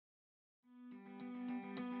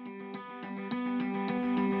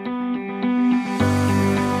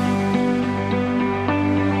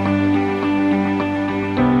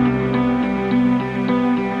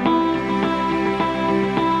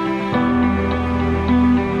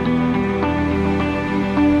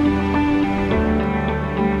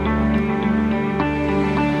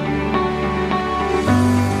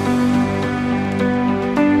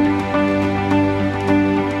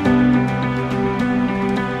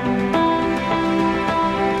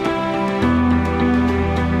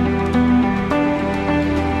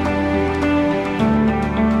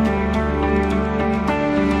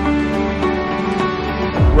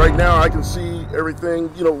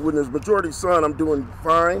everything. You know, when there's majority sun, I'm doing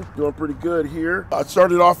fine, doing pretty good here. I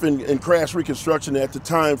started off in crash reconstruction. At the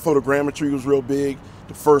time, photogrammetry was real big.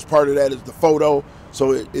 The first part of that is the photo.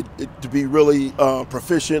 So to be really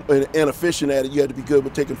proficient and efficient at it, you had to be good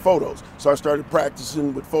with taking photos. So I started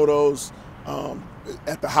practicing with photos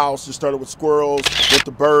at the house. Just started with squirrels, with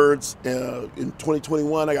the birds. In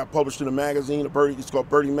 2021, I got published in a magazine, it's called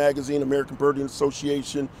Birding Magazine, American Birding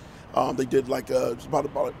Association. They did like it's about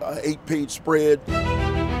an 8-page spread.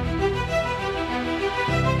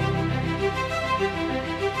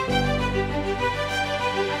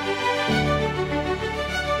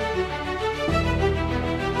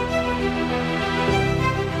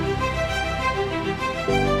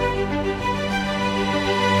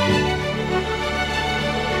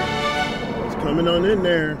 Coming on in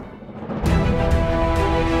there.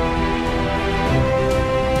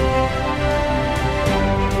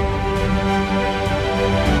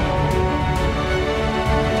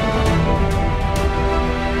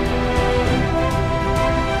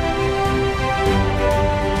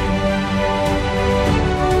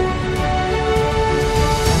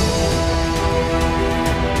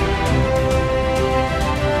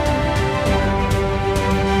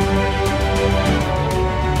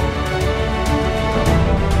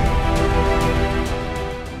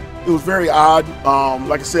 It was very odd.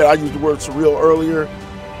 Like I said, I used the word surreal earlier.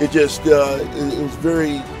 It just, it was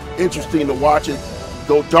very interesting to watch it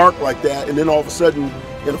go dark like that, and then all of a sudden,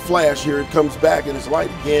 in a flash here, it comes back and it's light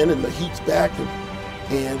again, and the heat's back,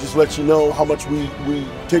 and just lets you know how much we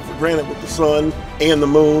take for granted with the sun and the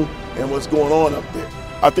moon and what's going on up there.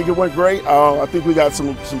 I think it went great. I think we got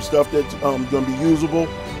some stuff that's going to be usable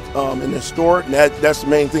and historic, and that's the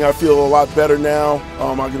main thing. I feel a lot better now.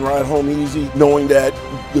 I can ride home easy knowing that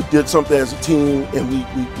we did something as a team, and we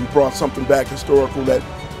brought something back historical that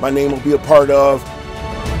my name will be a part of.